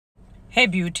Hey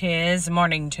beauties,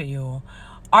 morning to you.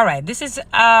 All right, this is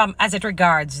as it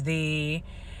regards the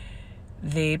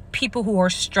people who were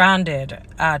stranded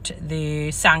at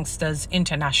the Sangsters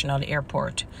International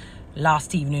Airport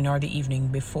last evening or the evening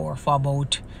before for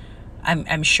about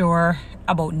I'm sure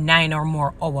about 9 or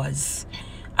more hours.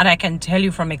 And I can tell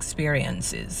you from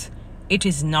experiences, it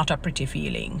is not a pretty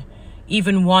feeling.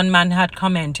 Even one man had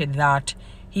commented that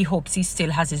he hopes he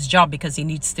still has his job because he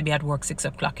needs to be at work 6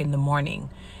 o'clock in the morning.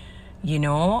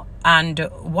 And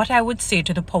what I would say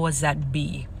to the powers that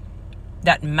be,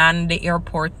 that man the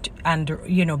airport and,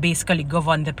 basically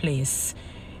govern the place,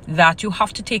 that you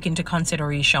have to take into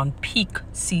consideration peak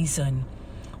season.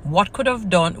 What could have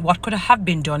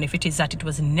been done if it is that it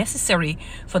was necessary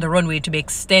for the runway to be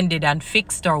extended and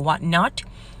fixed or whatnot,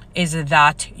 is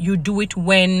that you do it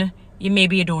when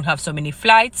you don't have so many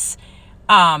flights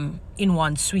in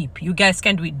one sweep. You guys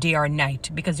can do it day or night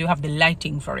because you have the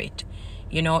lighting for it.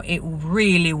 It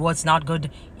really was not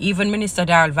good. Even Minister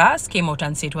Darrell Vass came out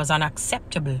and said it was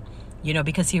unacceptable,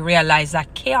 because he realized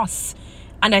that chaos.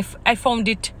 And I found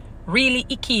it really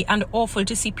icky and awful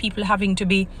to see people having to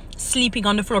be sleeping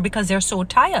on the floor because they're so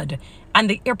tired. And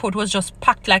the airport was just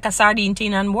packed like a sardine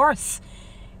tin and worse.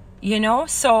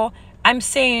 So I'm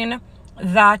saying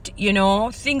that,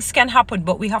 things can happen,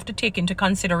 but we have to take into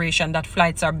consideration that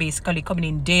flights are basically coming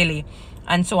in daily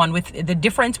and so on. With the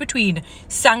difference between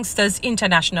Sangsters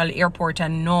International Airport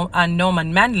and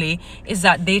Norman Manley is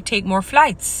that they take more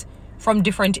flights from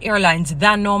different airlines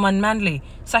than Norman Manley.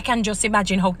 So I can just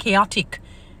imagine how chaotic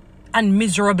and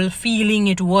miserable feeling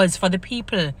it was for the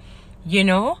people,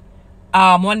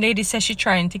 One lady says she's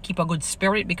trying to keep a good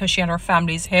spirit because she and her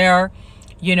family is here,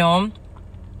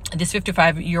 This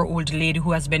 55-year-old lady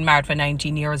who has been married for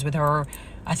 19 years with her,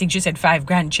 I think she said 5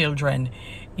 grandchildren,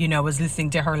 was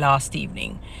listening to her last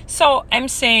evening. So I'm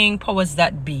saying powers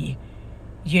that be,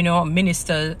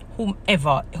 minister,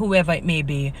 whoever it may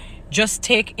be, just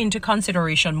take into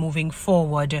consideration moving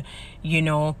forward,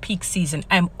 peak season.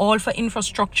 I'm all for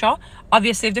infrastructure.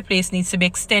 Obviously, if the place needs to be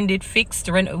extended, fixed,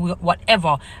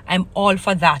 whatever, I'm all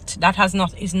for that.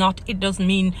 It doesn't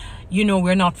mean,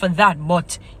 we're not for that,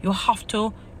 but you have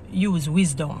to use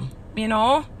wisdom,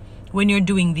 when you're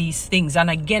doing these things. And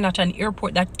again, at an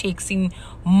airport that takes in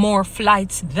more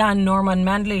flights than Norman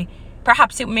Manley,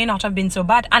 perhaps it may not have been so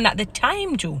bad. And at the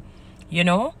time too,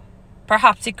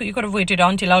 perhaps you could have waited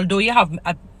until, although you have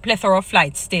a plethora of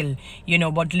flights still,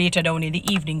 but later down in the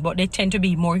evening, but they tend to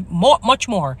be much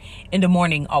more in the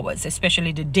morning hours,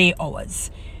 especially the day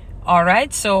hours. All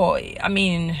right. So,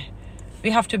 we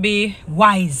have to be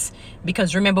wise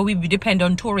because remember, we depend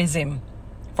on tourism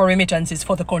for remittances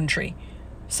for the country.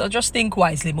 So just think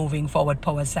wisely moving forward,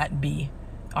 powers that be.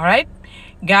 All right,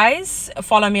 guys,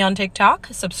 follow me on TikTok,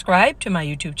 subscribe to my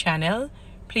YouTube channel.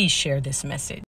 Please share this message.